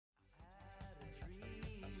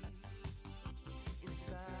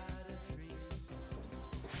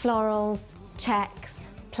Florals, checks,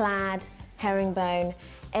 plaid, herringbone,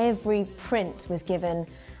 every print was given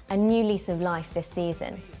a new lease of life this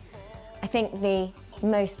season. I think the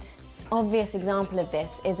most obvious example of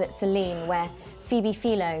this is at Celine, where Phoebe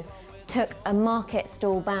Philo took a market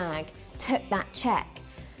stall bag, took that check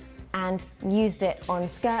and used it on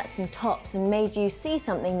skirts and tops and made you see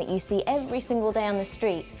something that you see every single day on the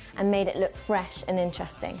street and made it look fresh and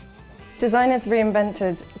interesting. Designers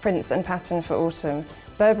reinvented prints and pattern for autumn.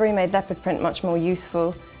 Burberry made leopard print much more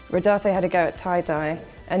youthful, Rodarte had a go at tie-dye,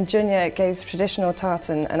 and Junior gave traditional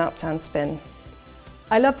tartan an uptown spin.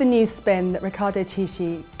 I love the new spin that Riccardo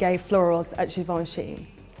Tisci gave florals at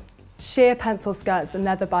Givenchy. Sheer pencil skirts and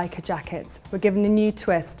leather biker jackets were given a new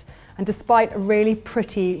twist, and despite a really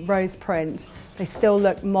pretty rose print, they still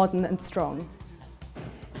look modern and strong.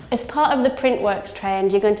 As part of the printworks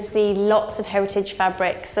trend, you're going to see lots of heritage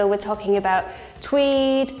fabrics. So we're talking about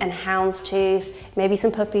tweed and houndstooth, maybe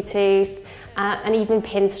some puppy tooth, and even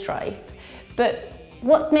pinstripe. But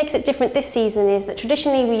what makes it different this season is that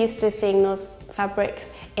traditionally we're used to seeing those fabrics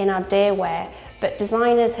in our day wear, but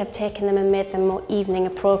designers have taken them and made them more evening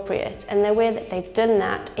appropriate. And the way that they've done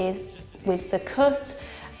that is with the cut,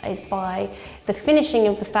 is by the finishing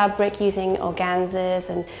of the fabric using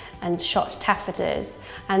organzas and shot taffetas.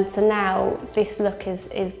 And so now this look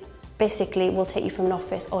is basically will take you from an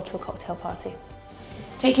office or to a cocktail party.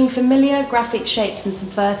 Taking familiar graphic shapes and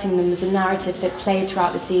subverting them was a narrative that played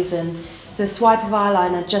throughout the season. So a swipe of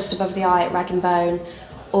eyeliner just above the eye at rag and bone,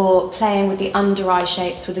 or playing with the under eye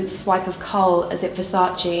shapes with a swipe of kohl as at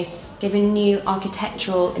Versace, gave a new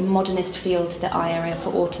architectural and modernist feel to the eye area for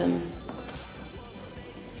autumn.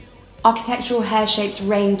 Architectural hair shapes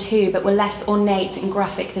reigned too, but were less ornate and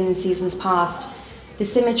graphic than in seasons past. The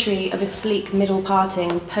symmetry of a sleek middle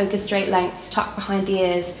parting, poker straight lengths tucked behind the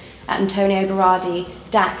ears at Antonio Berardi,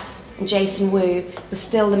 Dax and Jason Wu was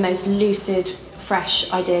still the most lucid,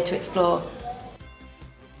 fresh idea to explore.